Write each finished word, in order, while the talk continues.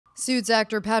Suits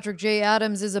actor Patrick J.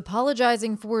 Adams is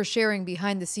apologizing for sharing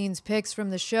behind-the-scenes pics from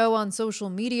the show on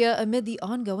social media amid the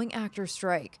ongoing actor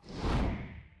strike.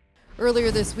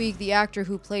 Earlier this week, the actor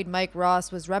who played Mike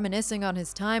Ross was reminiscing on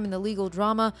his time in the legal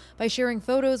drama by sharing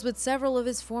photos with several of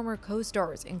his former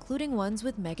co-stars, including ones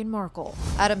with Meghan Markle.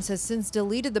 Adams has since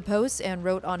deleted the posts and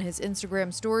wrote on his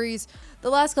Instagram stories, "The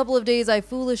last couple of days I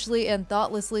foolishly and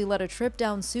thoughtlessly let a trip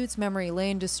down Suits memory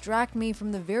lane distract me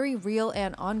from the very real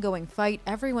and ongoing fight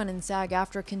everyone in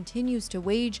SAG-AFTRA continues to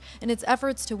wage in its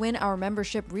efforts to win our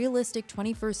membership realistic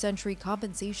 21st century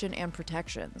compensation and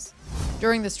protections."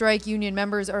 During the strike, union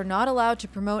members are not allowed to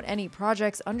promote any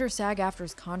projects under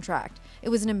SAG-AFTRA's contract. It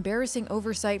was an embarrassing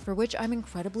oversight for which I'm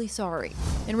incredibly sorry.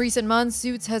 In recent months,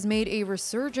 Suits has made a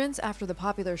resurgence after the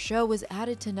popular show was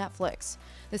added to Netflix.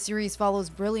 The series follows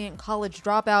brilliant college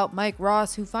dropout Mike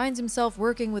Ross, who finds himself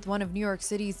working with one of New York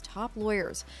City's top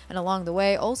lawyers, and along the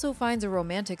way also finds a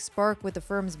romantic spark with the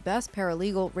firm's best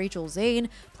paralegal, Rachel Zane,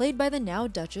 played by the now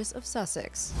Duchess of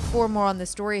Sussex. For more on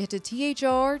this story, head to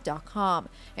THR.com.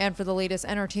 And for the latest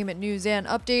entertainment news and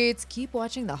updates, keep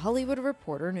watching the Hollywood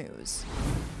Reporter News.